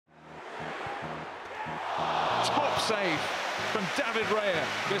top save from David Raya,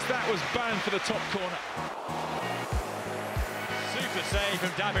 because that was bound for the top corner. Super save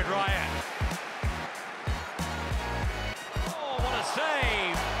from David Raya. Oh, what a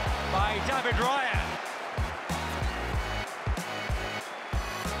save by David Raya.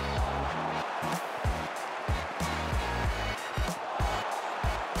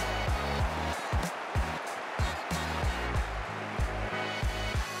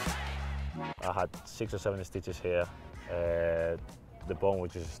 I had 6 or 7 stitches here. The bone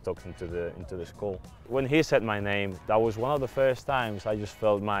was just stuck into the skull. When he said my name, that was one of the first times I just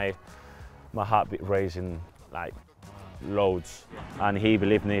felt my heartbeat raising like loads. And he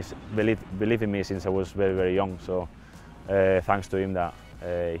believed in me since I was very, very young. So thanks to him that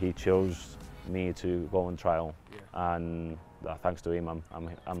he chose me to go on trial, and thanks to him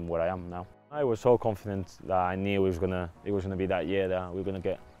I'm where I am now. I was so confident that I knew it was gonna be that year that we were gonna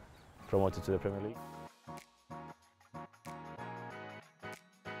get promoted to the Premier League.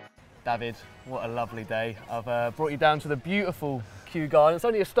 David, what a lovely day. I've brought you down to the beautiful Kew Garden. It's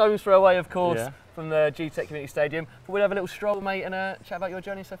only a stone's throw away, of course, from the GTEC Community Stadium. But we'll have a little stroll, mate, and chat about your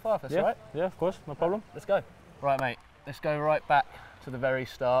journey so far, if that's all right? Yeah, of course, no problem. Let's go. Right, mate, let's go right back to the very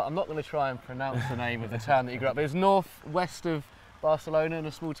start. I'm not going to try and pronounce the name of the town that you grew up in. It was northwest of Barcelona in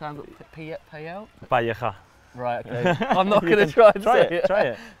a small town called Palleja? Palleja. Right, okay. I'm not going to try and say it. Try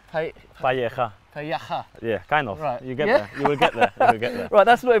it. Palleja. Palleja. Yeah, kind of. Right. You get there. You will get there. You will get there. Right,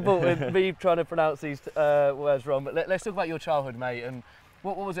 that's not important, me trying to pronounce these words wrong. But let's talk about your childhood, mate. And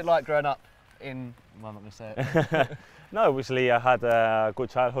what was it like growing up in? Well, I'm not going to say it. No, obviously I had a good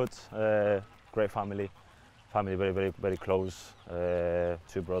childhood. Great family. Family very, very, very close. 2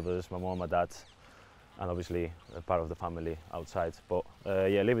 brothers, my mom, my dad, and obviously a part of the family outside. But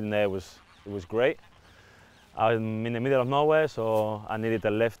yeah, living there was great. I'm in the middle of nowhere, so I needed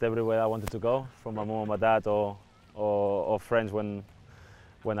a lift everywhere I wanted to go, from my mom and my dad or friends when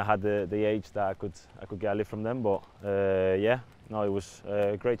I had the age that I could get a lift from them. But yeah, no, it was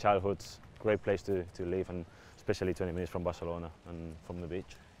a great childhood, great place to live, and especially 20 minutes from Barcelona and from the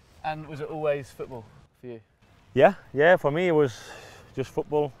beach. And was it always football for you? Yeah, for me it was just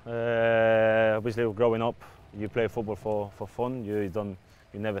football. Obviously growing up, you play football for fun. You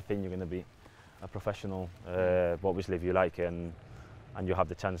never think you're going to be a professional, but obviously if you like it and you have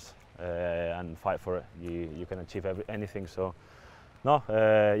the chance and fight for it, you can achieve anything. So no,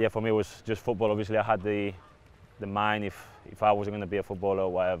 yeah, for me it was just football. Obviously I had the mind, if I wasn't going to be a footballer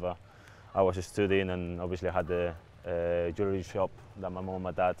or whatever, I was studying, and obviously I had the jewellery shop that my mom and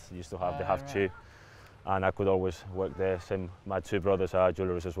my dad used to have. They have 2, and I could always work there. Same, my 2 brothers are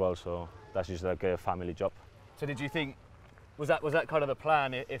jewellers as well, so that's just like a family job. So did you think, was that kind of the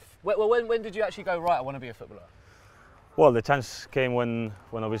plan? When did you actually go, right, I want to be a footballer? Well, the chance came when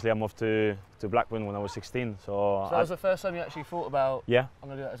obviously I moved to Blackburn when I was 16. So that was the first time you actually thought about, yeah, I'm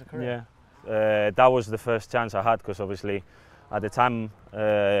going to do that as a career? Yeah, that was the first chance I had, because obviously at the time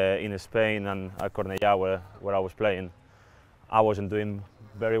in Spain and at Cornellà where I was playing, I wasn't doing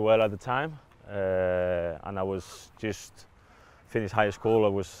very well at the time, and I was just finished high school. I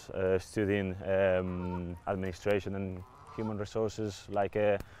was studying administration and human resources, like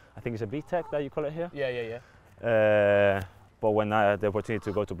I think it's a BTEC that you call it here. Yeah. But when I had the opportunity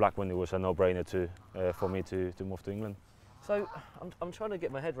to go to Blackburn, it was a no-brainer for me to move to England. So I'm trying to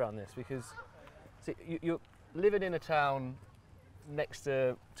get my head around this, because see, you're living in a town next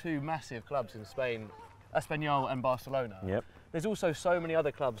to 2 massive clubs in Spain, Espanyol and Barcelona. Yep. There's also so many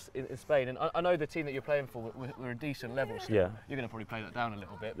other clubs in Spain, and I know the team that you're playing for were a decent level still. Yeah. You're going to probably play that down a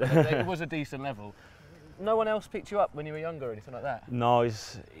little bit, but it was a decent level. No one else picked you up when you were younger or anything like that? No,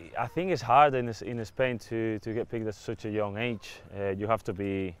 I think it's hard in Spain to get picked at such a young age. You have to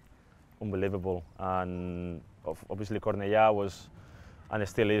be unbelievable, and obviously Cornellà was, and it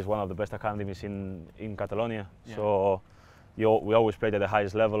still is, one of the best academies in Catalonia. Yeah. So we always played at the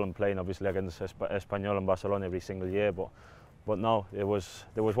highest level, and playing obviously against Espanyol and Barcelona every single year. But no, there was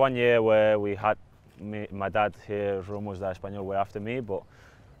one year where we had my dad hear rumours that Espanyol were after me, but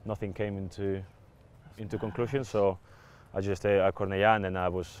nothing came into conclusion. So I just stayed at Cornellà, and then I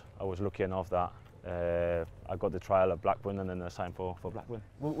was lucky enough that I got the trial at Blackburn, and then I signed for Blackburn.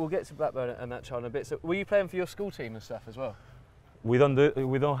 We'll get to Blackburn and that trial in a bit. So were you playing for your school team and stuff as well? We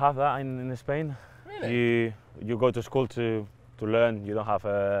don't have that in Spain. Really? You go to school to learn. You don't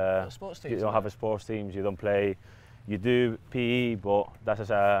have sports teams. You don't have a sports teams. You don't play. You do PE, but that's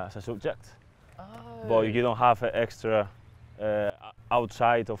as a subject. Oh. But you don't have extra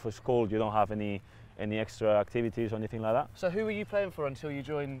outside of a school. You don't have any extra activities or anything like that. So who were you playing for until you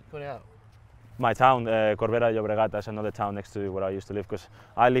joined Cornellà? My town, Corbera de Llobregat, that's another town next to where I used to live, because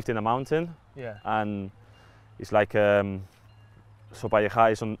I lived in a mountain. Yeah. And it's like so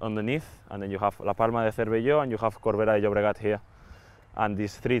Valleja is underneath, and then you have La Palma de Cervelló and you have Corbera de Llobregat here. And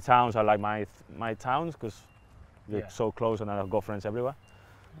these three towns are like my towns because they're so close and I've got friends everywhere.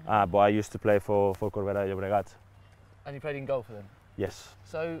 But I used to play for Corbera de Llobregat. And you played in goal for them? Yes.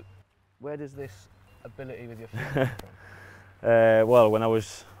 So where does this ability with your feet come from? Well, when I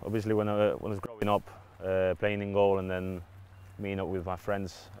was growing up, playing in goal and then meeting up with my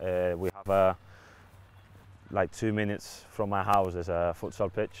friends, we have like 2 minutes from my house there's a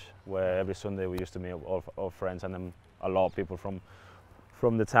futsal pitch where every Sunday we used to meet all friends, and then a lot of people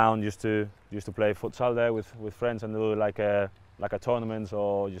from the town used to play futsal there with friends and do like a tournament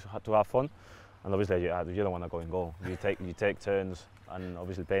or just to have fun. And obviously you don't want to go in goal. You take turns, and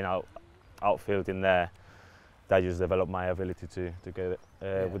obviously playing outfield in there, that just developed my ability to get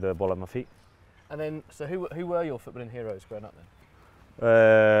it with the ball at my feet. And then, so who were your footballing heroes growing up then?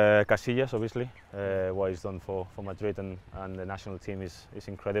 Casillas, obviously. What he's done for Madrid and the national team is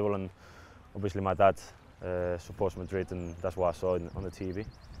incredible, and obviously my dad supports Madrid, and that's what I saw on the TV.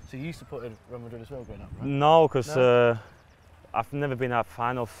 So you supported Real Madrid as well growing up, right? No, because I've never been a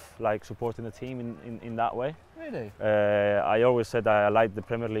fan of like supporting the team in that way. Really? I always said I liked the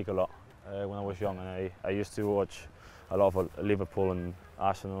Premier League a lot when I was young, and I used to watch a lot of Liverpool and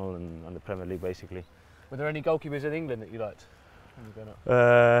Arsenal and the Premier League basically. Were there any goalkeepers in England that you liked when you were growing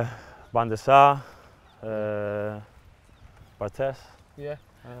up? Van der Sar, Barthez. Yeah.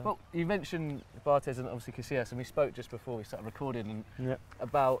 Well, you mentioned Barthez and obviously Casillas, and we spoke just before we started recording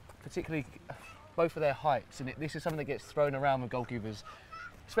about particularly both of their heights, and this is something that gets thrown around with goalkeepers,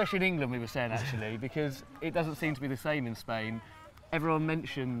 especially in England, we were saying actually, because it doesn't seem to be the same in Spain. Everyone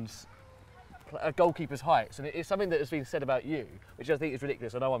mentions a goalkeeper's heights, and it's something that has been said about you, which I think is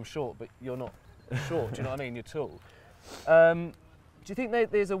ridiculous. I know I'm short, but you're not short, do you know what I mean? You're tall. Do you think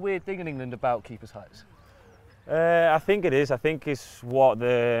there's a weird thing in England about keepers' heights? I think it is. I think it's what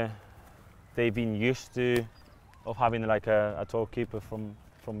they've been used to, of having like a tall keeper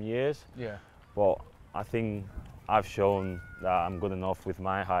from years. Yeah. But I think I've shown that I'm good enough with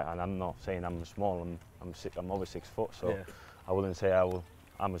my height, and I'm not saying I'm small. I'm over 6 foot, so I wouldn't say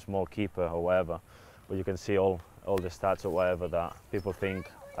I'm a small keeper or whatever. But you can see all the stats or whatever that people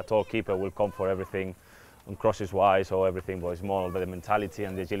think a tall keeper will come for everything, on crosses wise or everything. But it's more of the mentality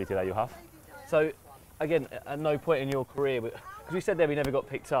and the agility that you have. So, again, at no point in your career, because we said there we never got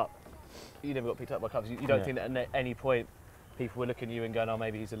picked up. You never got picked up by clubs. You don't think that at any point people were looking at you and going, "Oh,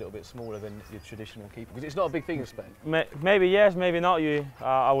 maybe he's a little bit smaller than your traditional keeper"? Because it's not a big thing in Spain. Maybe yes, maybe not.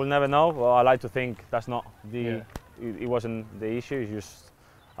 I will never know. Well, I like to think that's not the. It wasn't the issue. It's just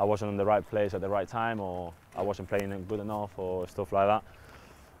I wasn't in the right place at the right time, or I wasn't playing good enough, or stuff like that.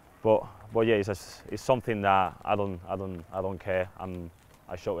 But yeah, it's something that I don't care.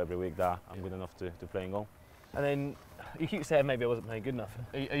 I show every week that I'm good enough to play in goal. And then you keep saying maybe I wasn't playing good enough.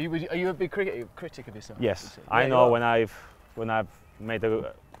 Are you a big critic of yourself? Yes, I know when I've made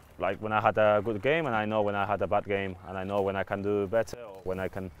when I had a good game, and I know when I had a bad game, and I know when I can do better or when I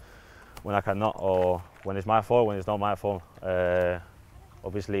cannot, or when it's my fault, when it's not my fault.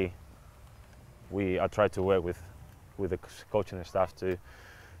 Obviously, I try to work with the coaching and staff to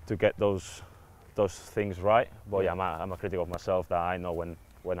get those things right. But yeah, I'm a critic of myself, that I know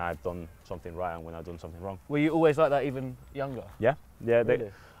when I've done something right and when I've done something wrong. Were you always like that, even younger? Yeah.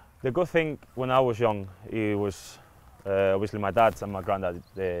 Really? The good thing when I was young, it was obviously my dad and my granddad.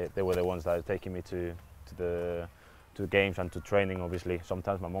 They were the ones that were taking me to the games and to training. Obviously,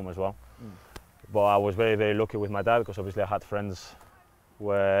 sometimes my mum as well. But I was very, very lucky with my dad, because obviously I had friends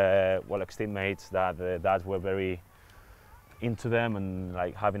like teammates that the dads were very into them and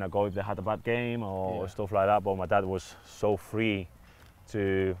like having a go if they had a bad game or stuff like that. But my dad was so free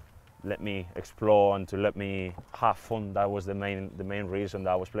to let me explore and to let me have fun. That was the main reason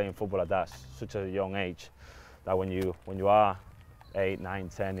that I was playing football at such a young age. That when you are 8, 9,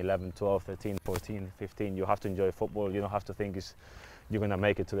 10, 11, 12, 13, 14, 15, you have to enjoy football. You don't have to think you're going to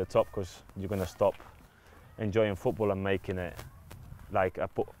make it to the top, because you're going to stop enjoying football and making it like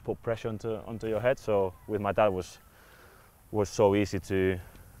put pressure onto your head. So with my dad was so easy to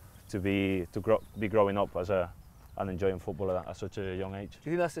be growing up and enjoying football at such a young age. Do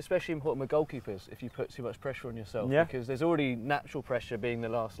you think that's especially important with goalkeepers, if you put too much pressure on yourself? Yeah. Because there's already natural pressure being the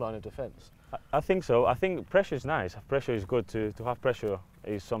last line of defence. I think so. I think pressure is nice. Pressure is good. To have pressure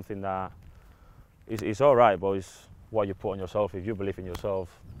is something that is all right, but it's what you put on yourself. If you believe in yourself,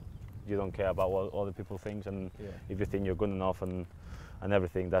 you don't care about what other people think, and if you think you're good enough and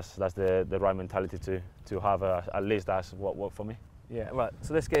everything, that's the right mentality to have. At least that's what worked for me. Yeah, right.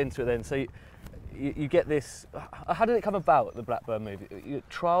 So let's get into it then. So you get this. How did it come about, the Blackburn move?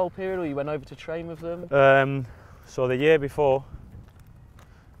 Trial period, or you went over to train with them? So the year before,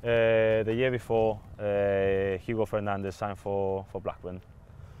 Hugo Fernandez signed for Blackburn.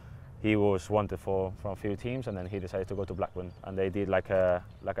 He was wanted from a few teams, and then he decided to go to Blackburn. And they did like a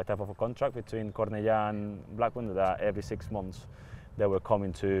type of a contract between Cornellà and Blackburn that every 6 months they were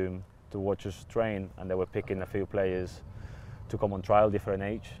coming to watch us train, and they were picking a few players to come on trial, different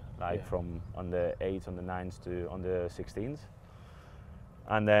age, like from under 8s, under 9s to under 16s.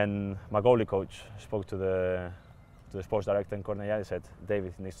 And then my goalie coach spoke to the sports director in Cornellà. He said,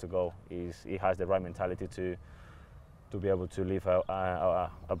 David needs to go. He has the right mentality to be able to live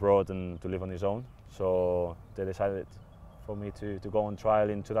abroad and to live on his own. So they decided for me to go on trial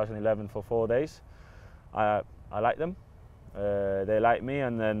in 2011 for 4 days. I liked them, they liked me,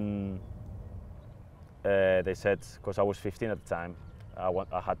 and then they said, because I was 15 at the time,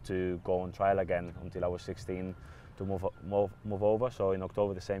 I had to go on trial again until I was 16 to move over. So in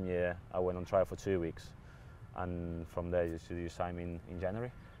October the same year, I went on trial for 2 weeks, and from there you sign me in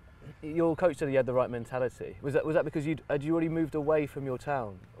January. Your coach said he had the right mentality. Was that because had you already moved away from your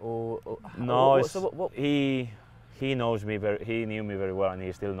town, or no? What? He knows me he knew me very well, and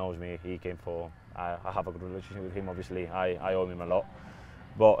he still knows me. He came I have a good relationship with him. Obviously, I owe him a lot,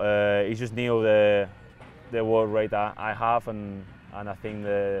 but he just knew the work rate that I have, and I think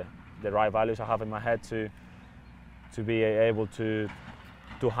the right values I have in my head to be able to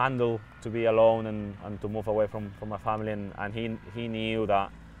handle, to be alone and to move away from my family, and he knew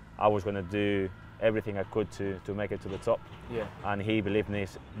that I was going to do everything I could to make it to the top. Yeah. And he believed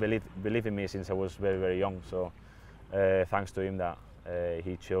in me since I was very, very young. So thanks to him that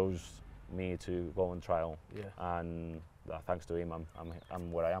he chose me to go on trial. Yeah. And thanks to him,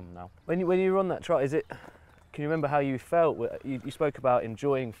 I'm where I am now. When you were on that trial, can you remember how you felt? You spoke about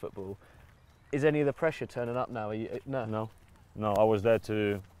enjoying football. Is any of the pressure turning up now? No. I was there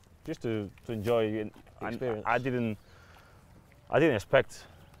just to enjoy the experience. I didn't expect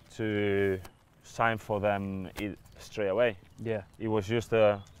to sign for them straight away. Yeah. It was just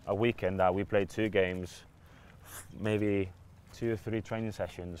a weekend that we played 2 games, maybe 2 or 3 training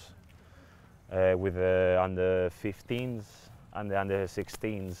sessions with the under 15s and the under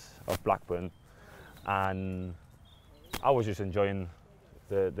 16s of Blackburn, and I was just enjoying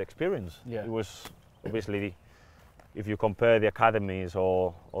the experience. Yeah. It was obviously, if you compare the academies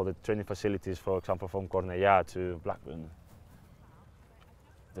or the training facilities, for example, from Cornellà to Blackburn,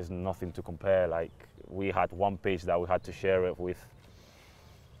 there's nothing to compare. Like, we had one pitch that we had to share it with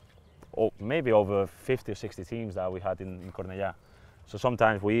maybe over 50 or 60 teams that we had in Cornellà. So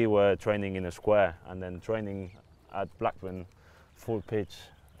sometimes we were training in a square, and then training at Blackburn, full pitch,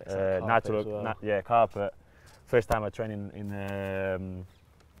 natural, carpet. First time I trained in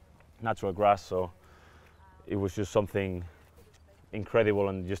natural grass, so it was just something incredible,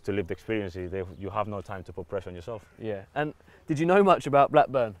 and just to live the experience, you have no time to put pressure on yourself. Yeah. And did you know much about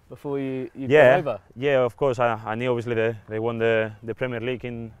Blackburn before you came over? Yeah, of course. I knew obviously they won the Premier League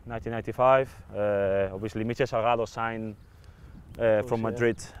in 1995. Obviously Michel Salgado signed from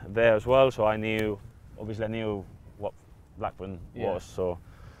Madrid there as well, so I knew what Blackburn was. So,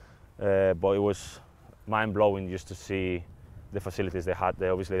 but it was mind-blowing just to see the facilities they had.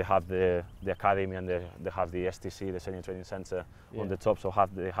 They have the academy, and they have the STC, the Senior Training Centre, on the top. So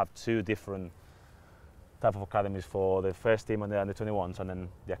they have 2 different type of academies for the first team and the under 21s, and then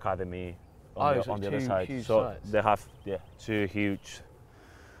the academy on the other side. So sites. they have 2 huge.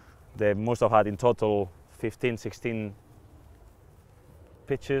 They must have had in total 15, 16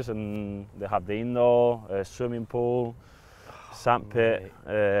 pitches, and they have the indoor, swimming pool, sandpit,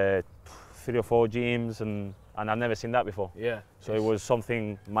 3 or 4 gyms, and I've never seen that before. Yeah. So it was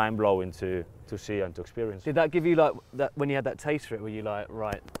something mind-blowing to see and to experience. Did that give you, like, that when you had that taste for it, were you like,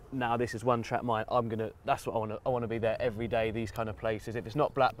 right, now this is one track mind, that's what I want to be there every day, these kind of places. If it's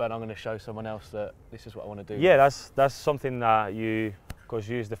not Blackburn, I'm going to show someone else that this is what I want to do. Yeah, that's something that because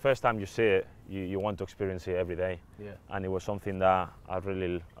it's the first time you see it, you want to experience it every day. Yeah. And it was something that I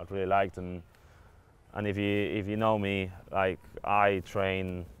really liked, and if you know me, like, I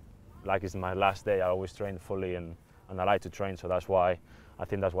train like it's my last day. I always train fully, and I like to train, so that's why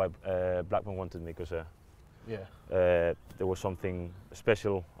Blackburn wanted me, because there was something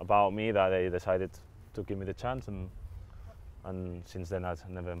special about me that they decided to give me the chance, and since then I've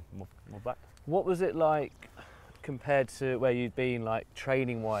never moved back. What was it like compared to where you'd been, like,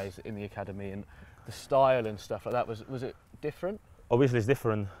 training wise in the academy, and the style and stuff like that? Was it different? Obviously it's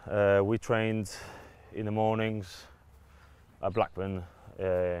different. We trained in the mornings at Blackburn.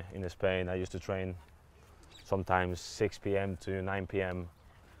 In Spain, I used to train sometimes 6 p.m. to 9 p.m.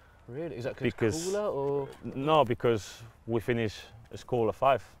 Really? Is that because it's cooler or? No, because we finish school at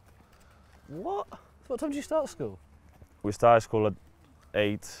 5. What? What time did you start school? We start school at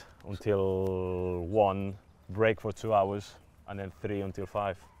 8 until 1, break for 2 hours, and then 3 until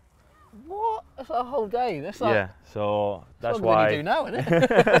 5. What? That's like a whole day. That's like, yeah, so that's longer why. than you do now, isn't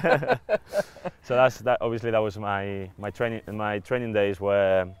it? So that. Obviously, that was my training. My training days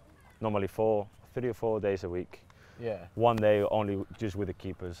were normally 3 or 4 days a week. Yeah. 1 day only just with the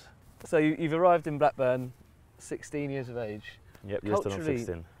keepers. So you've arrived in Blackburn, 16 years of age. Yep, just turned Culturally,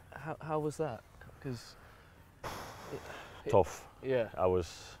 16. How was that? Because Tough. Yeah.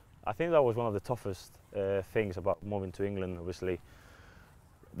 I think that was one of the toughest things about moving to England. Obviously,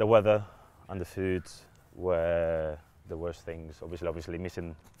 the weather and the food were the worst things. Obviously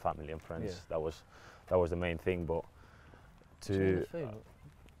missing family and friends. Yeah. That was the main thing. But Do you like the food?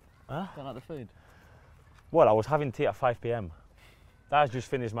 Don't like the food. Well, I was having tea at 5 p.m. That's just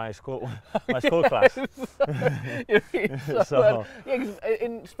finished my school class. So, yeah, 'cause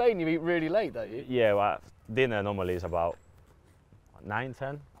in Spain you eat really late, don't you? Yeah, well, dinner normally is about 9,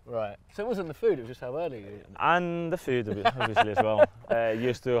 10. Right. So it wasn't the food; it was just how early you eat. And the food, obviously, as well.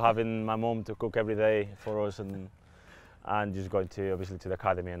 Used to having my mum to cook every day for us, and just going to the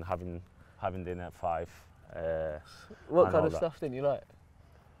academy and having dinner at 5. What kind of stuff didn't you like?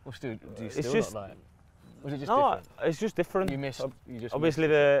 Or do you still not like? Was it just different? It's just different. You just obviously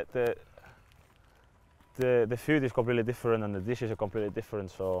the food is completely different and the dishes are completely different.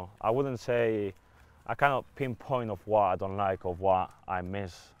 So I wouldn't say I cannot pinpoint of what I don't like or what I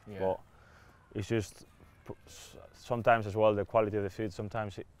miss. Yeah. But it's just sometimes as well the quality of the food.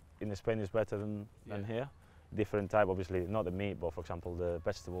 Sometimes in Spain is better than here. Different type, obviously not the meat, but for example the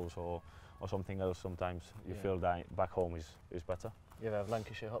vegetables or something else. Sometimes you feel that back home is better. You ever have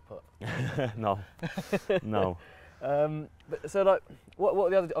Lancashire hot pot? No, no. But so like, what are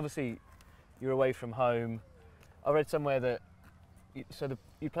the other? Obviously, you're away from home. I read somewhere that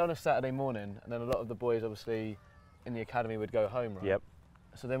you play on a Saturday morning, and then a lot of the boys, obviously, in the academy would go home, right? Yep.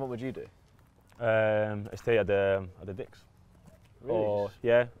 So then, what would you do? I stay at the Dicks. Really?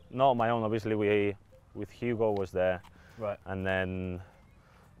 Yeah, not on my own. Obviously, with Hugo was there, Right. and then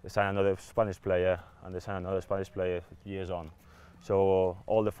they signed another Spanish player, and they signed another Spanish player years on. So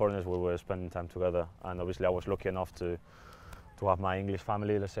all the foreigners we were spending time together, and obviously I was lucky enough to have my English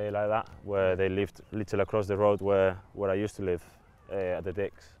family, let's say like that, where they lived literally across the road where I used to live at the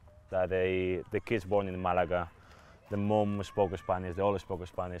Dicks. That the kids born in Malaga, the mum spoke Spanish, they all spoke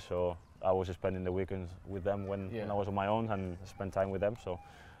Spanish, so I was spending the weekends with them when I was on my own and spend time with them. So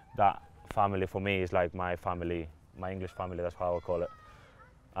that family for me is like my family, my English family, that's how I call it.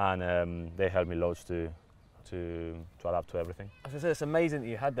 And they helped me loads to adapt to everything. I was gonna say, it's amazing that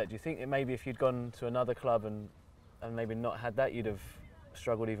you had that. Do you think that maybe if you'd gone to another club and maybe not had that, you'd have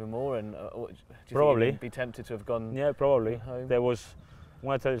struggled even more? And do you probably think you'd be tempted to have gone? Yeah, probably. Home? There was. I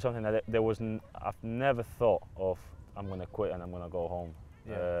want to tell you something that there was. I've never thought of I'm going to quit and I'm going to go home.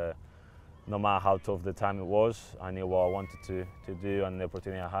 Yeah. No matter how tough the time it was, I knew what I wanted to do and the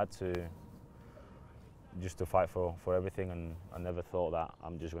opportunity I had to fight for everything, and I never thought that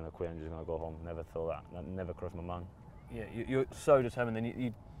I'm just going to quit, I'm just going to go home. Never thought that. That never crossed my mind. Yeah, you're so determined. Then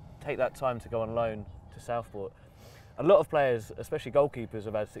you take that time to go on loan to Southport. A lot of players, especially goalkeepers,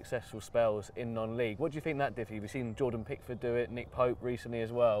 have had successful spells in non-league. What do you think that did for you? We've seen Jordan Pickford do it, Nick Pope recently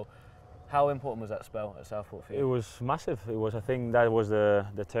as well. How important was that spell at Southport for you? It was massive. It was. I think that was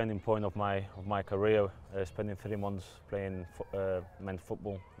the turning point of my career. Spending 3 months playing men's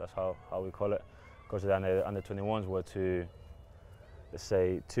football. That's how we call it. Because the under 21s were too, let's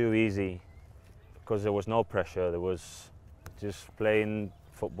say, too easy. Because there was no pressure. There was just playing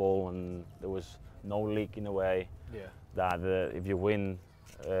football, and there was no league in a way. Yeah. That if you win,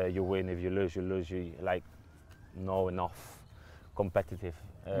 you win. If you lose, you lose. You like know enough competitive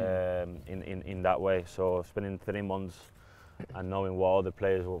in that way. So spending 3 months and knowing what other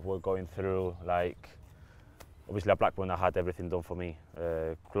players were going through, like obviously at Blackburn I had everything done for me,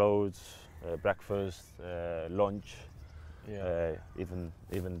 clothes, breakfast, lunch,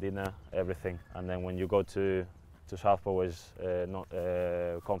 even dinner, everything. And then when you go to Southport, was not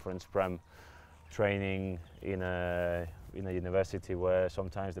conference prem training in a university where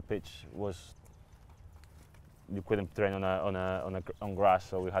sometimes the pitch was, you couldn't train on grass,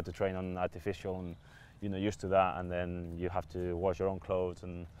 so we had to train on artificial, and used to that. And then you have to wash your own clothes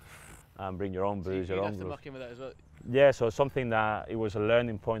and bring your own booze, your own. You have to muck in with that as well. Yeah, so something that it was a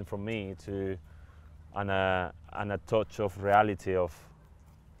learning point for me and a touch of reality of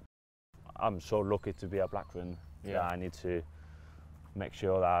I'm so lucky to be at Blackburn. Yeah, I need to make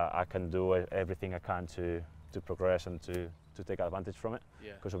sure that I can do everything I can to progress and to take advantage from it.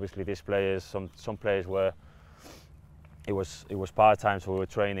 Yeah. Because obviously these players, some players were, it was part-time, so we were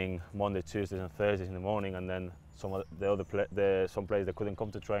training Monday, Tuesdays and Thursdays in the morning, and then some players they couldn't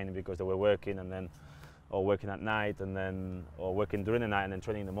come to training because they were working, and then or working at night, and then or working during the night and then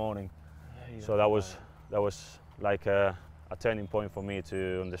training in the morning. Yeah, so that was like a turning point for me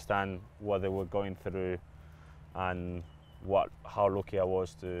to understand what they were going through and how lucky I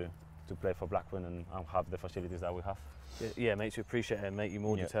was to play for Blackburn and have the facilities that we have. Yeah, makes you appreciate it and make you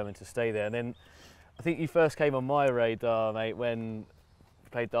more determined to stay there. And then I think you first came on my radar, mate, when you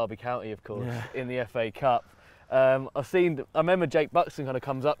played Derby County, of course, in the FA Cup. I remember Jake Buxton kind of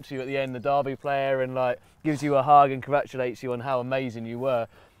comes up to you at the end, the Derby player, and like gives you a hug and congratulates you on how amazing you were.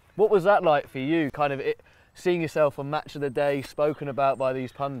 What was that like for you, kind of seeing yourself on Match of the Day spoken about by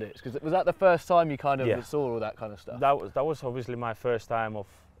these pundits? Because was that the first time you kind of saw all that kind of stuff? That was obviously my first time of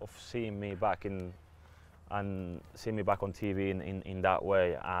seeing me back on TV in that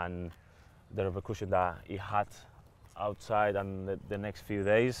way, and the repercussion that he had outside and the next few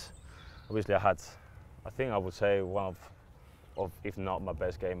days. Obviously I think I would say one of if not my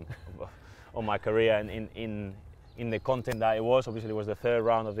best game of my career, and in the content that it was. Obviously it was the third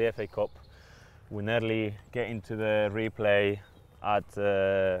round of the FA Cup. We nearly get into the replay at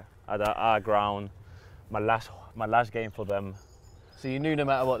our ground. My last game for them. So you knew no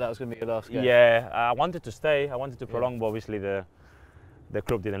matter what that was going to be your last game? Yeah, I wanted to stay. I wanted to prolong, but obviously the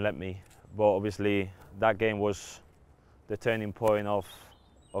club didn't let me. But obviously that game was the turning point of,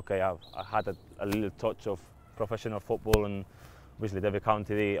 okay, I had a little touch of professional football, and obviously Derby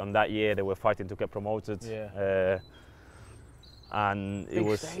County on that year they were fighting to get promoted. Yeah. And big it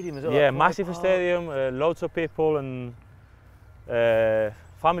was stadium as well, yeah, like massive stadium, loads of people, and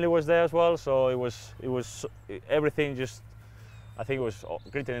family was there as well. So it was everything. Just I think it was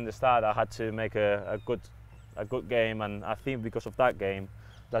gritting in the start. I had to make a good game, and I think because of that game,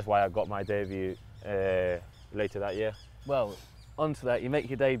 that's why I got my debut later that year. Well, onto that, you make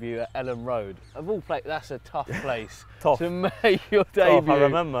your debut at Elland Road. Of all places, that's a tough place Tough. to make your debut.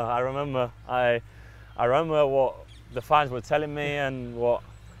 I remember what the fans were telling me and what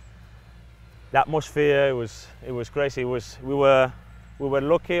the atmosphere. It was crazy. We were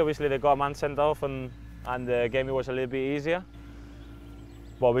lucky. Obviously, they got a man sent off, and the game was a little bit easier.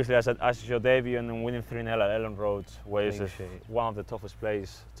 But obviously, as your debut and winning 3-0 at Elland Road, where it's one of the toughest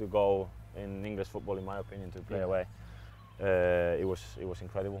places to go in English football, in my opinion, to play away. It was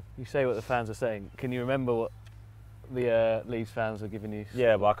incredible. You say what the fans are saying. Can you remember what the Leeds fans were giving you?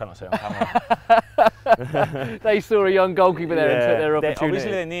 Yeah, but I cannot say on camera. They saw a young goalkeeper there and took their opportunity.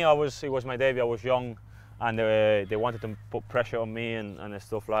 Obviously they knew it was my debut. I was young, and they wanted to put pressure on me and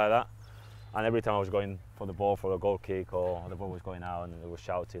stuff like that. And every time I was going for the ball for a goal kick, or the ball was going out and they were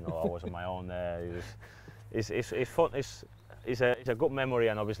shouting, or I was on my own there. It's fun. It's a good memory,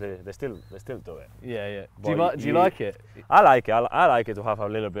 and obviously they still do it. Yeah. Do you like it? I like it. I like it to have a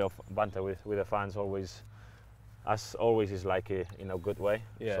little bit of banter with the fans. Always, as always, is like in a good way.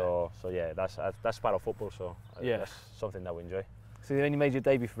 Yeah. So yeah, that's part of football. So that's something that we enjoy. So then you made your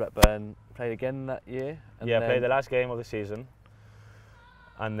debut for Blackburn. Played again that year. And yeah, played the last game of the season,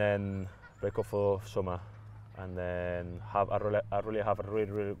 and then break up for summer, and then I really have a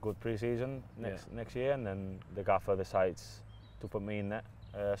really good pre-season next year, and then the gaffer decides to put me in net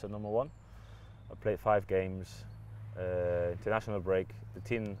as a number one. I played 5 games, international break. The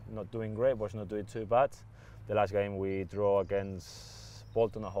team not doing great, but not doing too bad. The last game we draw against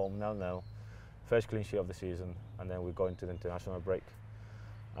Bolton at home, 0-0. First clean sheet of the season, and then we go into the international break.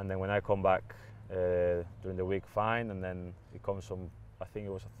 And then when I come back during the week, fine, and then it comes some, I think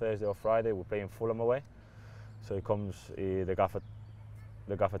it was a Thursday or Friday, we're playing Fulham away. So he comes, the gaffer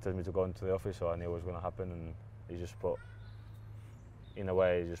tells me to go into the office, so I knew it was going to happen, and he just put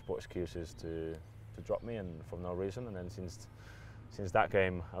excuses to drop me, and for no reason. And then since that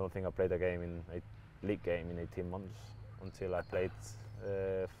game, I don't think I played a league game in 18 months until I played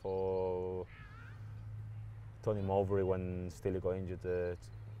for Tony Mowbray when Steely got injured the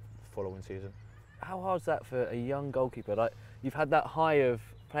following season. How hard is that for a young goalkeeper? Like, you've had that high of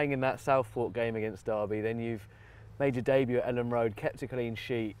playing in that Southport game against Derby, then you've made your debut at Elland Road, kept a clean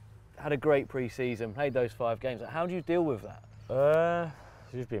sheet, had a great pre-season, played those 5 games. How do you deal with that?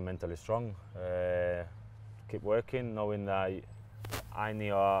 Just being mentally strong, keep working, knowing that I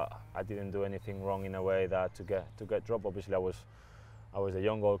knew I didn't do anything wrong in a way that to get dropped. Obviously, I was a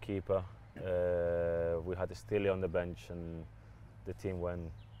young goalkeeper. We had Steely on the bench, and the team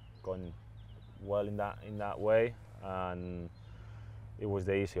going well in that way, and it was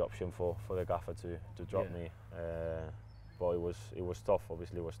the easy option for the gaffer to drop me. But it was tough.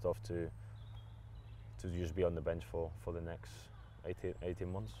 Obviously, it was tough to to just be on the bench for the next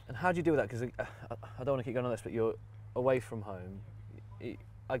 18 months. And how do you deal with that? Because I don't want to keep going on this, but you're away from home.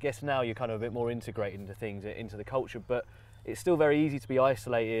 I guess now you're kind of a bit more integrated into things, into the culture, but it's still very easy to be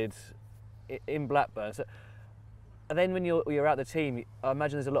isolated in Blackburn. So, and then when you're out the team, I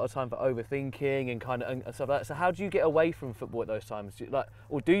imagine there's a lot of time for overthinking and and stuff like that. So how do you get away from football at those times?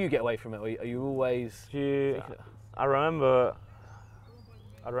 Or do you get away from it? Or are you always? I remember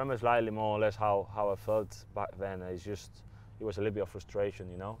slightly more or less how I felt back then. It was a little bit of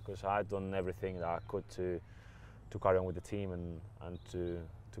frustration, you know, because I'd done everything that I could to carry on with the team and to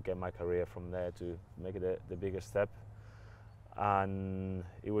get my career from there, to make it the biggest step. And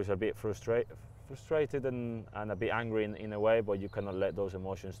it was a bit frustrated and a bit angry in a way, but you cannot let those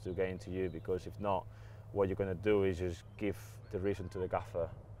emotions to get into you, because if not, what you're going to do is just give the reason to the gaffer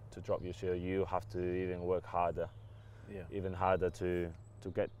to drop you, so you have to even work harder, even harder to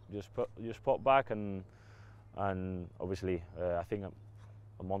get your spot back. And obviously I think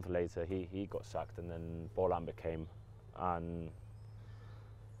a month later he got sacked, and then Lambert came, and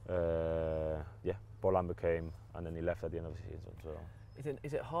Lambert came, and then he left at the end of the season. So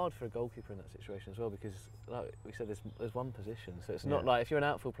is it hard for a goalkeeper in that situation as well? Because like we said, there's one position, so it's not like if you're an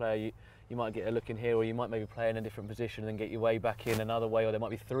outfield player, you might get a look in here, or you might maybe play in a different position and then get your way back in another way, or there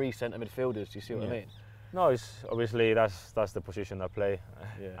might be 3 centre midfielders. Do you see what I mean? No, it's obviously that's the position I play,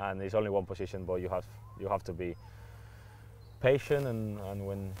 and it's only one position, but you have to be patient, and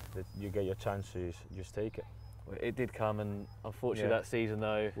when you get your chance, you just take it. Well, it did come, and unfortunately that season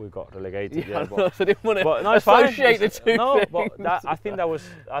though we got relegated. But I didn't want to it's associate the two. No, things. but I think that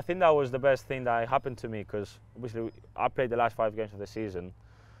was the best thing that happened to me, because obviously I played the last 5 games of the season.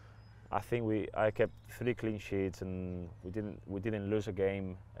 I think I kept 3 clean sheets, and we didn't lose a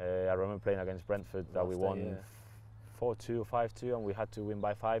game. I remember playing against Brentford that we won 4-2 or 5-2, and we had to win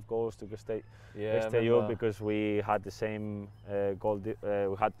by 5 goals to stay up, because we had the same we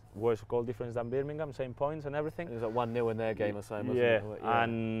had worse goal difference than Birmingham, same points and everything. It was like 1-0 in their game or something, wasn't it?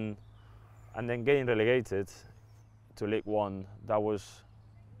 Yeah, and then getting relegated to League One, that was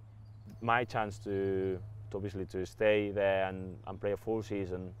my chance to obviously to stay there and play a full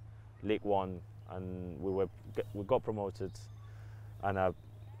season, League One, and we got promoted, and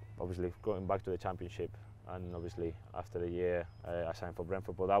obviously going back to the Championship. And obviously after the year I signed for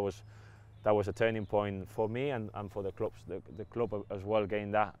Brentford, but that was a turning point for me and for the clubs. The club as well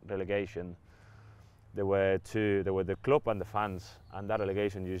gained that relegation. There were the club and the fans, and that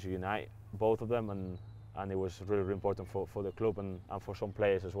relegation used to unite both of them, and it was really, really important for the club and for some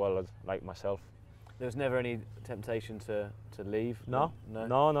players as well, like myself. There was never any temptation to leave? No.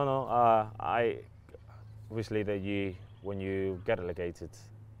 Obviously when you get relegated,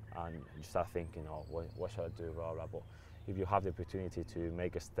 and you start thinking, oh, what should I do, blah, blah. But if you have the opportunity to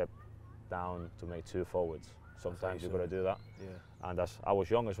make a step down, to make 2 forwards, sometimes you've got to do that. Yeah. And I was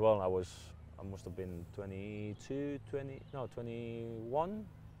young as well. I must have been 21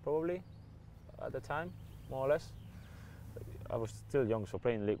 probably at the time, more or less. I was still young, so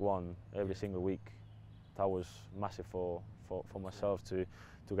playing League One every single week, that was massive for myself to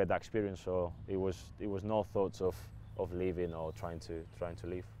get that experience. So it was no thoughts of leaving or trying to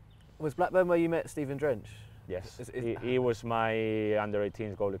leave. Was Blackburn where you met Stephen Drench? Yes, he was my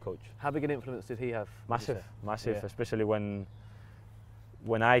under-18s goalie coach. How big an influence did he have? Massive, especially when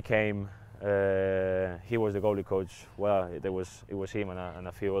I came, he was the goalie coach. Well, it was him and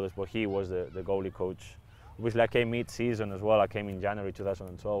a few others, but he was the goalie coach. Obviously I came mid-season as well. I came in January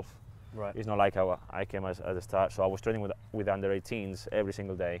 2012. Right. It's not like I came at the start, so I was training with under-18s every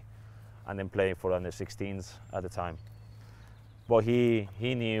single day, and then playing for under-16s at the time. But he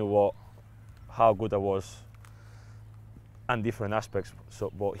knew how good I was and different aspects.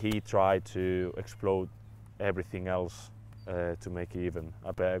 So, but he tried to explode everything else to make it even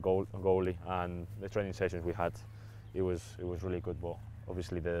a better goalie. And the training sessions we had, it was really good. But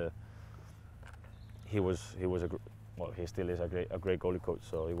obviously he still is a great goalie coach.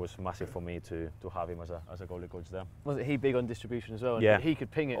 So it was massive for me to have him as a goalie coach there. Wasn't he big on distribution as well? And yeah. He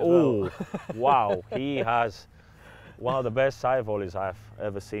could ping it as well. Wow, he has one of the best side volleys I've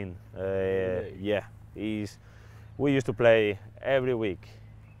ever seen. Really? Yeah, we used to play every week.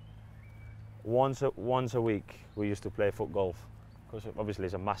 Once a week we used to play foot golf, because obviously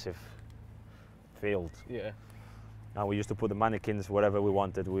it's a massive field. Yeah. And we used to put the mannequins wherever we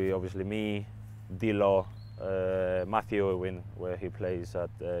wanted. Me, Dilo, Matthew Irwin, where he plays at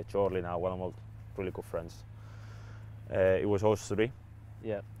Chorley now, one of my really good friends. It was us 3.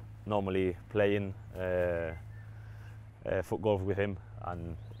 Yeah. Normally playing foot golf with him,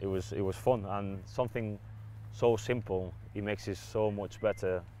 and it was fun, and something so simple, it makes it so much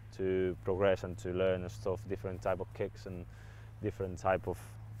better to progress and to learn and stuff, different type of kicks and different type of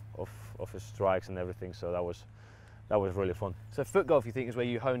strikes and everything. So that was really fun. So foot golf, you think, is where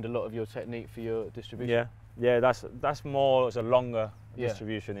you honed a lot of your technique for your distribution? Yeah, that's more as a longer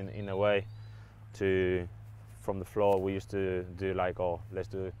distribution in a way. From the floor, we used to do like, oh, let's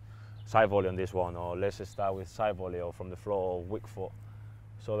do side volley on this one, or let's just start with side volley, or from the floor, or wick foot.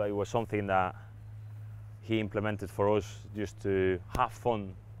 So that it was something that he implemented for us just to have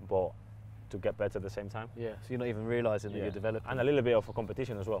fun, but to get better at the same time. Yeah, so you're not even realising that you're developing. And a little bit of a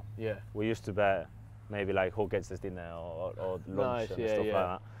competition as well. Yeah. We used to bet maybe like who gets this dinner or lunch and stuff like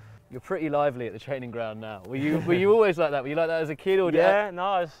that. You're pretty lively at the training ground now. Were you always like that? Were you like that as a kid, or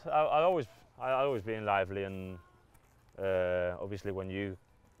no, I always been lively, and obviously when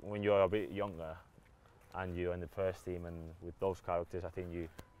you're a bit younger and you're in the first team and with those characters, I think you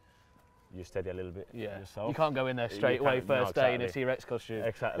steady a little bit yourself. You can't go in there straight away first day in a T-Rex costume.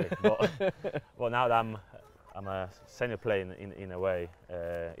 Exactly. But now that I'm a senior player in a way,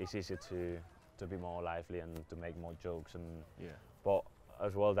 it's easier to be more lively and to make more jokes, and but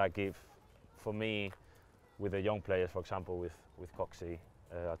as well that give for me with the young players, for example with Coxie,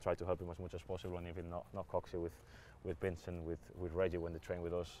 I try to help him as much as possible, and even not Coxie, with Vincent, with Raya when they train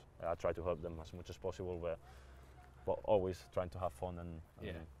with us, I try to help them as much as possible, but always trying to have fun and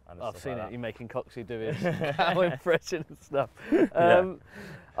I've seen like it. You're making Coxie do his cow impression and stuff.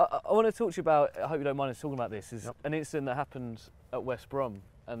 I want to talk to you about, I hope you don't mind us talking about this, is an incident that happened at West Brom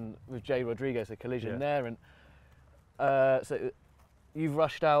and with Jay Rodriguez, a collision there, and so you've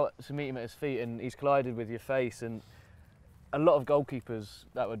rushed out to meet him at his feet and he's collided with your face, and a lot of goalkeepers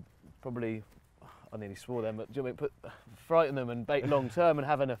that would probably, I nearly swore then, but do you know what I mean, frighten them and bait long term and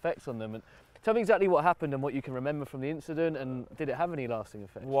have an effect on them. And tell me exactly what happened and what you can remember from the incident, and did it have any lasting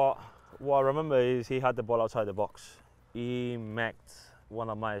effect? What I remember is he had the ball outside the box. He met one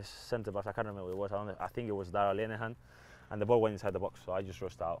of my centre backs, I can't remember what it was, I think it was Dara Linehan, and the ball went inside the box, so I just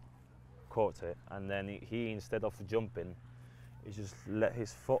rushed out, caught it, and then he instead of jumping, he just let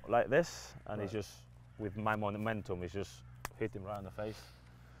his foot like this, and he just, with my momentum, he just hit him right in the face.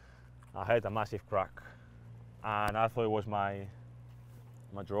 I had a massive crack, and I thought it was my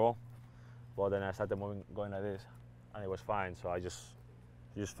draw, but then I started going like this, and it was fine. So I just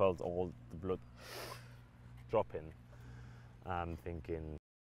felt all the blood dropping, and thinking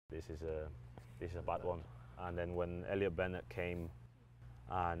this is a bad one. And then when Elliot Bennett came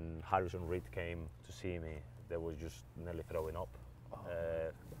and Harrison Reed came to see me, they were just nearly throwing up.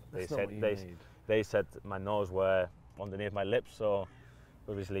 They said my nose were underneath my lips, so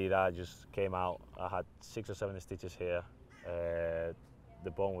obviously that just came out. I had 6 or 7 stitches here.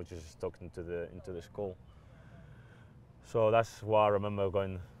 The bone was just stuck into the skull. So that's why I remember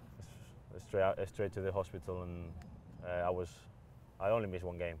going straight to the hospital, and I only missed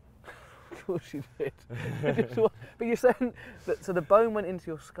 1 game. Of course you did. But you're saying that, so the bone went into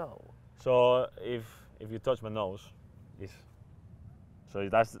your skull? So if you touch my nose, so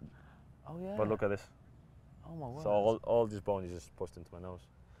that's. Oh yeah. But look at this. Oh my word. So all this bone is just pushed into my nose,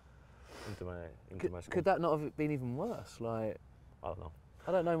 into my skull. Could that not have been even worse? Like, I don't know.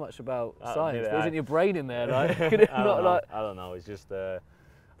 I don't know much about science, but isn't your brain in there? Like, could it not like? I don't know. It's just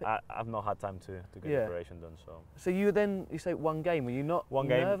I've not had time to get the operation done. So you say 1 game. Were you not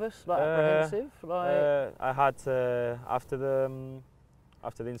nervous, like apprehensive? I had after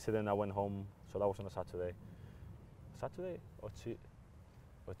the incident, I went home. So that was on a Saturday. Saturday or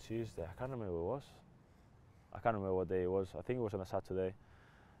Tuesday? I can't remember what it was. I can't remember what day it was. I think it was on a Saturday.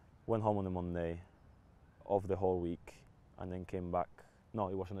 Went home on a Monday, off the whole week, and then came back. No,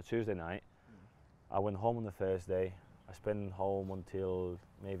 it was on a Tuesday night. I went home on a Thursday. I spent home until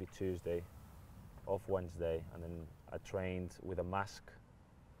maybe Tuesday, off Wednesday, and then I trained with a mask.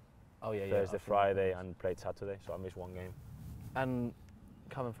 Thursday, Friday, and played Saturday. So I missed 1 game. And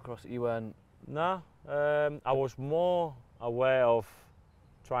coming across it, you weren't? No, I was more aware of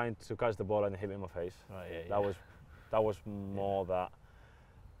trying to catch the ball and hit me in my face. That was more that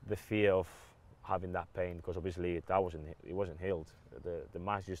the fear of having that pain, because obviously it wasn't healed. The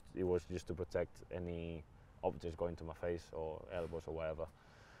mask it was just to protect any objects going to my face or elbows or whatever.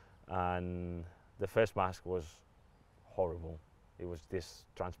 And the first mask was horrible. It was this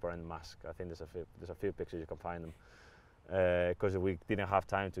transparent mask. I think there's a few pictures, you can find them. Because we didn't have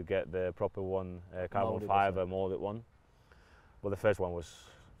time to get the proper one, carbon fibre molded one. But the first one was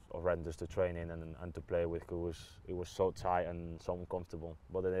horrendous to train in and to play with. It was so tight and so uncomfortable.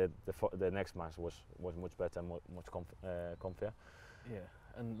 But the next mask was much better and much comfier. Yeah,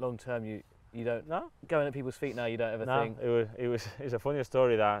 and long term you don't going at people's feet now. You don't ever think. It's a funny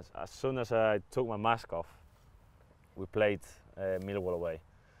story that as soon as I took my mask off, we played Millwall away,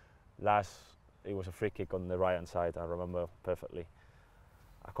 it was a free kick on the right hand side. I remember perfectly.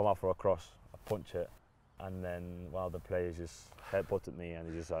 I come out for a cross, I punch it, and then one of the players just headbutted me,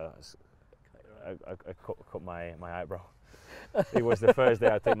 and he just I cut my eyebrow. It was the first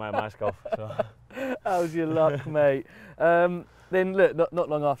day I took my mask off. So. How's your luck, mate? Then look, not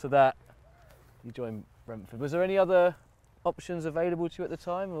long after that, you joined Brentford. Was there any other options available to you at the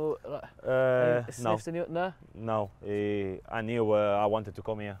time, or no? No. I knew I wanted to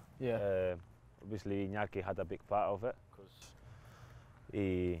come here. Yeah. Obviously, Iñaki had a big part of it because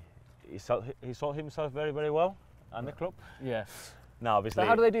he saw himself very, very well at the club. Yeah. No, obviously. So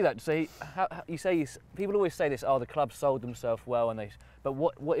how do they do that? So people always say this. Oh, the club sold themselves well, but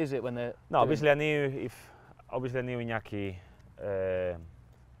what is it when they're? No, obviously I knew Iñaki.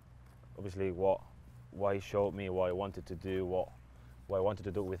 Obviously, what he showed me, what he wanted to do, what he wanted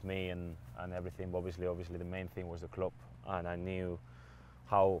to do with me, and everything. But obviously, the main thing was the club, and I knew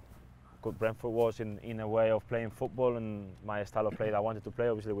how good Brentford was in a way of playing football, and my style of play that I wanted to play.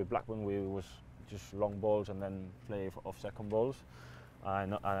 Obviously, with Blackburn, we was just long balls and then play off second balls.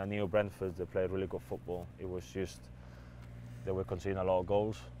 And I knew Brentford, they played really good football. It was just they were conceding a lot of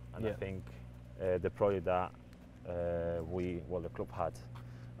goals, and I think the project that the club had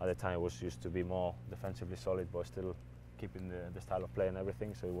at the time was just to be more defensively solid, but still keeping the style of play and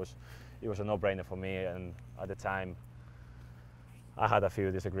everything. So it was a no-brainer for me. And at the time, I had a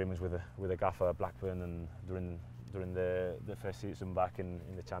few disagreements with the gaffer at Blackburn, and during the first season back in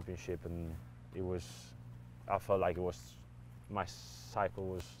the Championship, and I felt like my cycle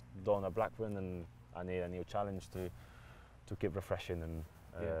was done at Blackburn, and I need a new challenge to keep refreshing, and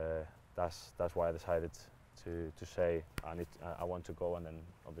that's why I decided to say I want to go, and then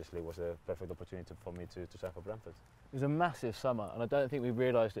obviously it was a perfect opportunity for me to sign for Brentford. It was a massive summer, and I don't think we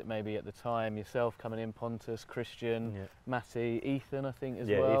realised it maybe at the time. Yourself coming in, Pontus, Christian, Matty, Ethan, I think as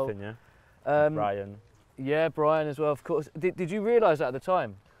well. Yeah, Ethan, yeah. Brian. Yeah, Brian as well, of course. Did you realise that at the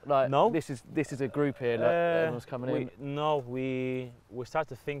time? Like, no. This is a group here. Like, everyone's coming in. No, we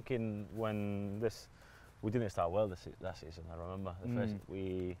started thinking when we didn't start well that season. I remember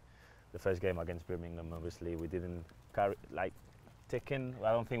the first game against Birmingham. Obviously, we didn't carry ticking.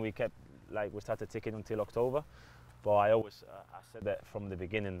 I don't think we kept we started ticking until October. But I said that from the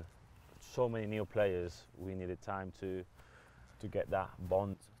beginning. So many new players, we needed time to get that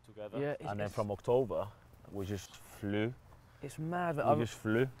bond together. Yeah, and then from October, we just flew. It's mad. We just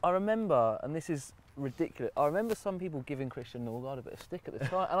flew. I remember, and this is ridiculous, I remember some people giving Christian Norgard a bit of stick at the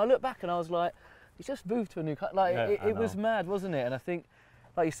time, and I look back and I was like, he's just moved to a new country. It was mad, wasn't it? And I think,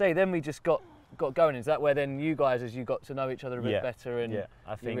 like you say, then we just got going. Is that where then you guys, as you got to know each other a bit better, and you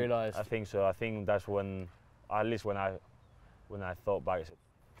realised? I think so. I think that's when, at least when I thought back,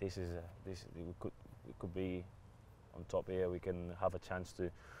 I said, we could be on top here. We can have a chance to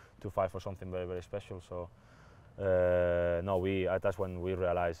fight for something very, very special. So. That's when we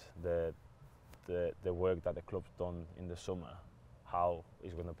realised the work that the club's done in the summer, how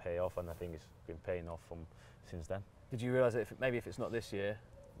it's going to pay off, and I think it's been paying off since then. Did you realise that if it's not this year,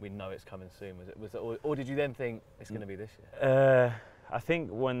 we know it's coming soon? Or did you then think it's going to be this year? I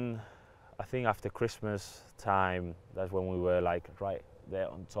think after Christmas time, that's when we were right there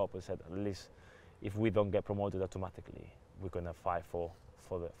on top. We said, at least if we don't get promoted automatically, we're going to fight for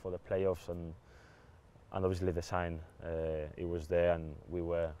the playoffs, and obviously the sign, it was there, and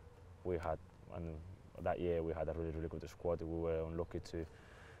that year we had a really, really good squad. We were unlucky to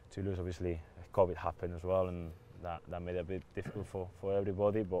lose. Obviously, COVID happened as well, and that made it a bit difficult for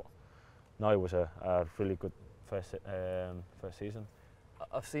everybody. But no, it was a really good first season.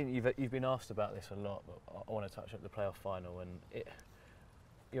 I've seen you've been asked about this a lot, but I want to touch up the playoff final, and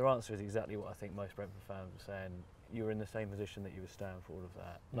your answer is exactly what I think most Brentford fans are saying. You were in the same position that you were Stan for all of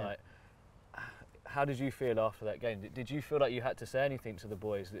that. Yeah. How did you feel after that game? Did you feel like you had to say anything to the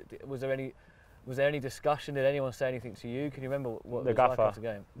boys? Was there any discussion? Did anyone say anything to you? Can you remember what it was like after the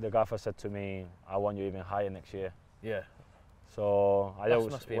game? The gaffer said to me, "I want you even higher next year." Yeah. So that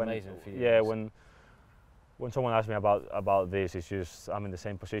must be amazing for you. Yeah, when someone asks me about this, it's just I'm in the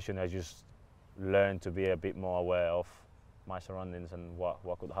same position. I just learn to be a bit more aware of my surroundings and what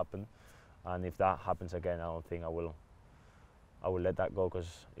could happen. And if that happens again, I don't think I will let that go,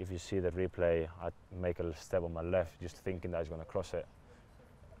 because if you see the replay, I make a step on my left, just thinking that he's going to cross it,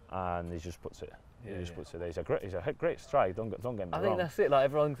 and he just puts it. Puts it there. It's a great strike. Don't get me wrong. I think that's it. Like,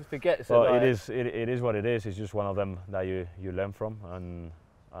 everyone forgets. But it is what it is. It's just one of them that you learn from, and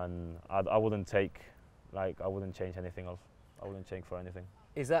I wouldn't change anything else. I wouldn't change for anything.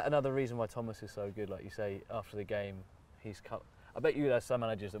 Is that another reason why Thomas is so good? Like you say, after the game, I bet you there's some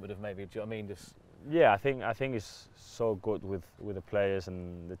managers that would have maybe, do you know what I mean? Just yeah, I think it's so good with the players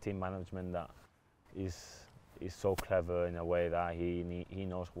and the team management that is so clever in a way that he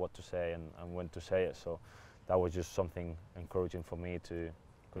knows what to say and when to say it. So that was just something encouraging for me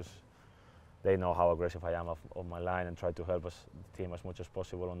because they know how aggressive I am on my line and try to help us the team as much as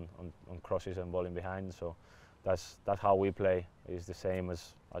possible on crosses and balling behind. So that's how we play. It's the same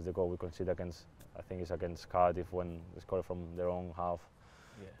as the goal we conceded against. I think it's against Cardiff when they scored from their own half.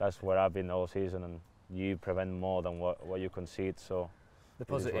 yeah. That's where I've been all season, and you prevent more than what you concede. So The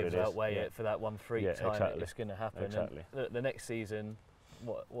positives outweigh it for that one freak time exactly. it's going to happen. Exactly. And the next season,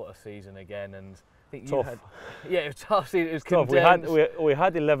 what a season again! And I think Tough. you had, it was tough. It was tough. condensed. We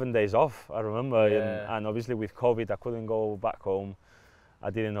had 11 days off. I remember, Yeah. and obviously with COVID, I couldn't go back home.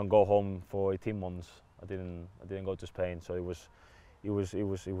 I didn't go home for 18 months. I didn't go to Spain. So it was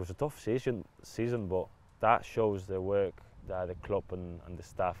a tough season. But that shows the work that the club and the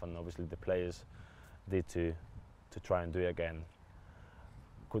staff and obviously the players did to try and do it again.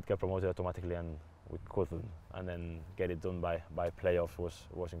 Could get promoted automatically, and we couldn't, and then get it done by playoffs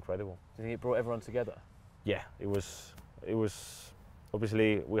was incredible. Do you think it brought everyone together? Yeah, it was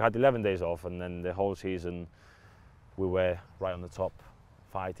obviously we had 11 days off, and then the whole season we were right on the top,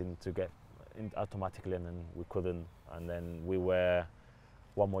 fighting to get in automatically, and then we couldn't, and then we were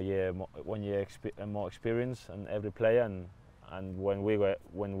one year more experience and every player, and when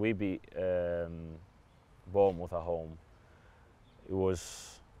we beat Bournemouth at home,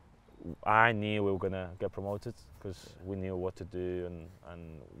 I knew we were gonna get promoted because we knew what to do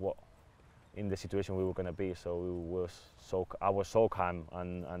and what in the situation we were gonna be. So I was so calm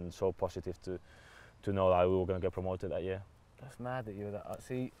and so positive to know that we were gonna get promoted that year. That's mad that you were that.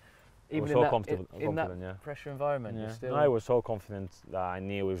 See, I even was in so that, confident, in that yeah. pressure environment, Yeah. you're still. No, I was so confident that I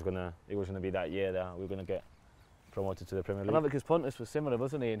knew it was gonna be that year that we were gonna get promoted to the Premier League. I love it because Pontus was similar,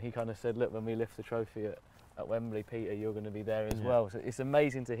 wasn't he? And he kind of said, "Look, when we lift the trophy at Wembley, Peter, you're going to be there as well." So it's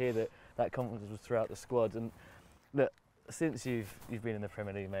amazing to hear that confidence was throughout the squad. And look, since you've been in the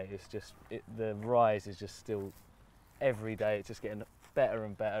Premier League, mate, it's just the rise is just still every day. It's just getting better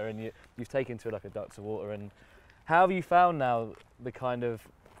and better, and you've taken to it like a duck to water. And how have you found now the kind of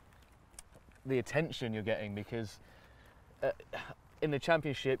the attention you're getting? Because in the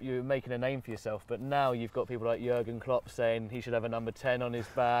Championship, you were making a name for yourself, but now you've got people like Jurgen Klopp saying he should have a number 10 on his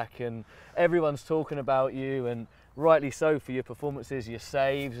back, and everyone's talking about you, and rightly so, for your performances, your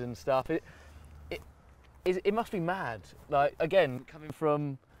saves and stuff. It must be mad. Like, again, coming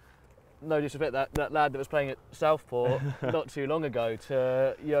from, no disrespect, that lad that was playing at Southport not too long ago,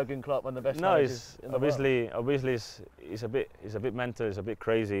 to Jurgen Klopp, one of the best managers in the world. Obviously it's a bit mental, it's a bit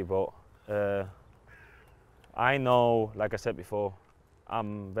crazy, but I know, like I said before,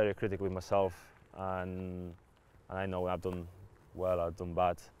 I'm very critical with myself, and I know I've done well, I've done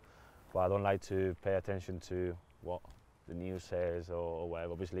bad, but I don't like to pay attention to what the news says or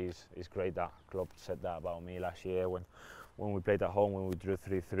whatever. Obviously, it's great that Klopp said that about me last year when we played at home, when we drew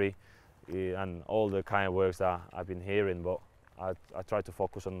 3-3, and all the kind of words that I've been hearing. But I try to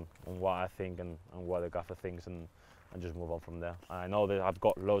focus on what I think and what the gaffer thinks, and just move on from there. And I know that I've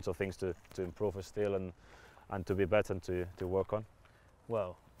got loads of things to improve still and to be better and to work on.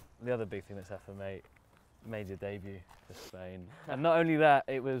 Well, the other big thing that's happened, mate, made your debut for Spain. And not only that,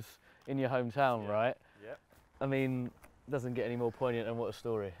 it was in your hometown, right? Yeah. I mean, doesn't get any more poignant than what a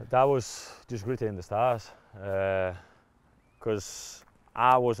story. That was just written in the stars, because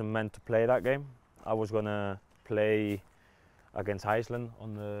I wasn't meant to play that game. I was going to play against Iceland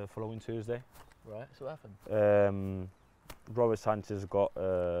on the following Tuesday. Right, so what happened? Robert Sanchez got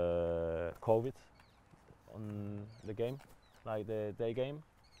COVID on the game, like the day game.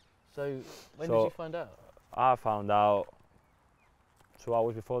 So when did you find out? I found out 2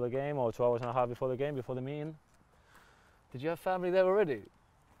 hours before the game, or 2 hours and a half before the game, before the meeting. Did you have family there already?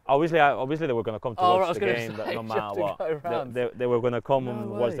 Obviously they were going to come to watch the game, no matter what. They were going to come and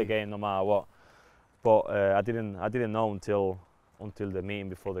watch the game no matter what. But I didn't know until the meeting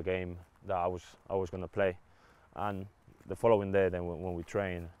before the game that I was going to play. And the following day, then when we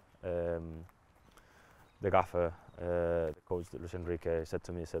trained, the gaffer, the coach Luis Enrique, said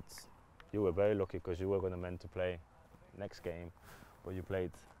to me, "You were very lucky because you were going to meant to play next game, but you played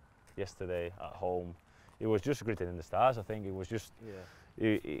yesterday at home." It was just written in the stars. I think it was just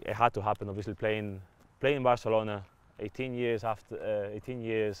it had to happen. Obviously, playing in Barcelona, 18 years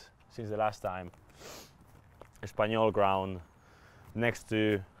since the last time. Espanyol ground, next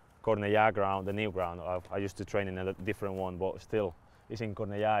to Cornellà ground, the new ground. I used to train in a different one, but still, it's in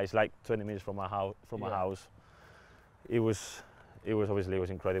Cornellà. It's like 20 minutes from my house. It was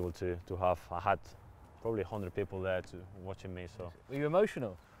incredible to have. I had probably 100 people there watching me. So. Were you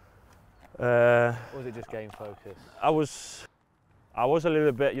emotional? Or was it just game focus? I was a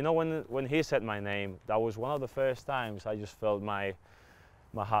little bit. You know, when he said my name, that was one of the first times I just felt my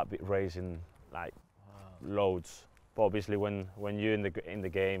heartbeat raising like loads. But obviously, when you're in the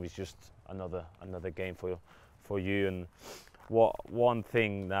game, it's just another game for you. And one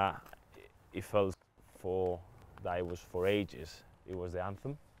thing that it felt that it was for ages, it was the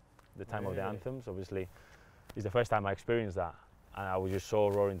anthem, the time of the anthems. Obviously, it's the first time I experienced that, and I was just so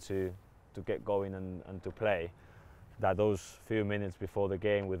roaring to get going and to play, that those few minutes before the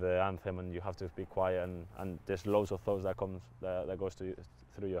game with the anthem, and you have to be quiet, and there's loads of thoughts that goes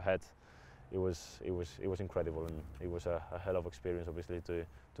through your head. It was incredible, and it was a hell of experience, obviously, to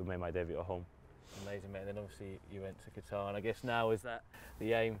make my debut at home. Amazing, mate. And then obviously you went to Qatar, and I guess now is that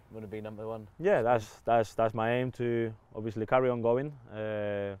the aim? Want to be #1? Yeah, that's my aim, to obviously carry on going,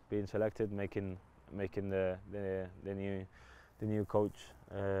 being selected, making the new coach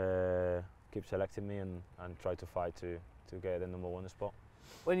keep selecting me, and try to fight to get the #1 spot.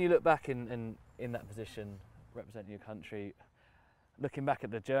 When you look back in that position, representing your country, looking back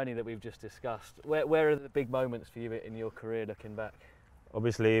at the journey that we've just discussed, where are the big moments for you in your career looking back?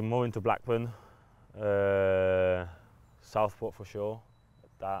 Obviously moving to Blackburn, Southport for sure.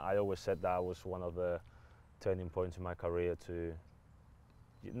 That I always said that was one of the turning points in my career, to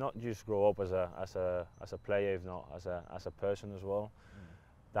not just grow up as a player, if not as a person as well.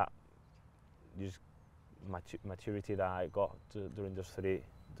 That just maturity that I got during those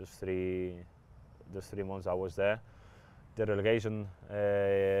three months I was there. The relegation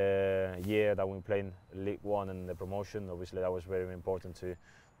year that we played League One and the promotion, obviously that was very important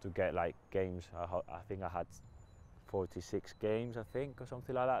to get like games. I think I had 46 games, I think, or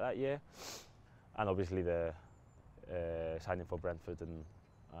something like that year. And obviously the signing for Brentford and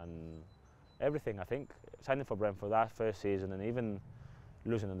everything. I think signing for Brentford that first season, and even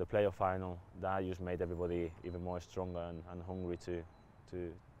losing in the playoff final, that just made everybody even more stronger and hungry to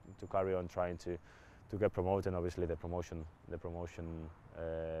carry on trying to get promoted. And obviously the promotion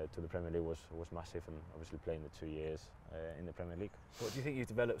to the Premier League was massive, and obviously playing the 2 years in the Premier League. What do you think you've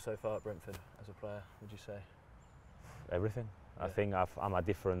developed so far at Brentford as a player, would you say? Everything. Yeah. I think I'm a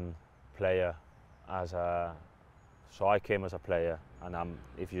different player so I came as a player, and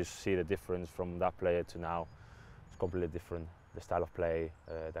if you see the difference from that player to now, it's completely different. The style of play,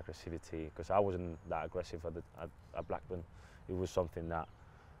 the aggressivity, because I wasn't that aggressive at Blackburn. It was something that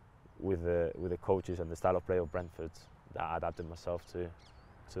with the coaches and the style of play of Brentford, that I adapted myself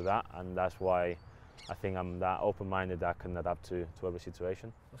to that, and that's why I think I'm that open-minded that I can adapt to every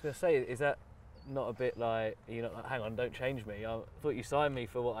situation. I was going to say, is that not a bit like, you're not like, hang on, don't change me, I thought you signed me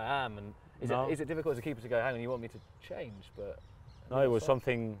for what I am, and is it difficult as a keeper to go, hang on, you want me to change? But no, it was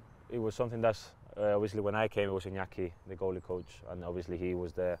something that's obviously when I came, it was Iñaki, the goalie coach, and obviously he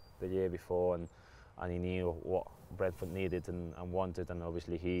was there the year before, and he knew what Brentford needed and wanted, and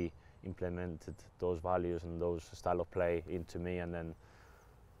obviously he implemented those values and those style of play into me. And then,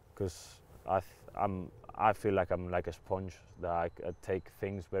 because I feel like I'm like a sponge, that I take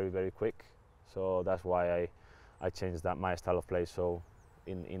things very, very quick, so that's why I changed my style of play. So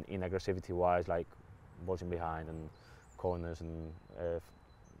in aggressivity wise, like balls in behind and corners and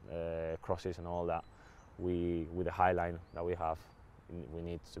crosses and all that, with the high line that we have, we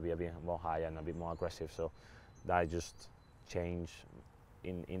need to be a bit more high and a bit more aggressive. So that just changed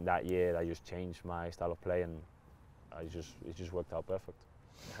in that year. I just changed my style of play, and it just worked out perfect.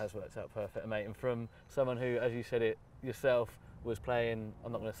 It has worked out perfect, mate. And from someone who, as you said it yourself, was playing,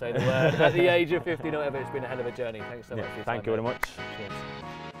 I'm not going to say the word, at the age of 15 or whatever, it's been a hell of a journey. Thanks so much for your time. Thank you very much.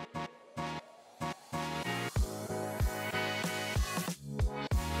 Cheers.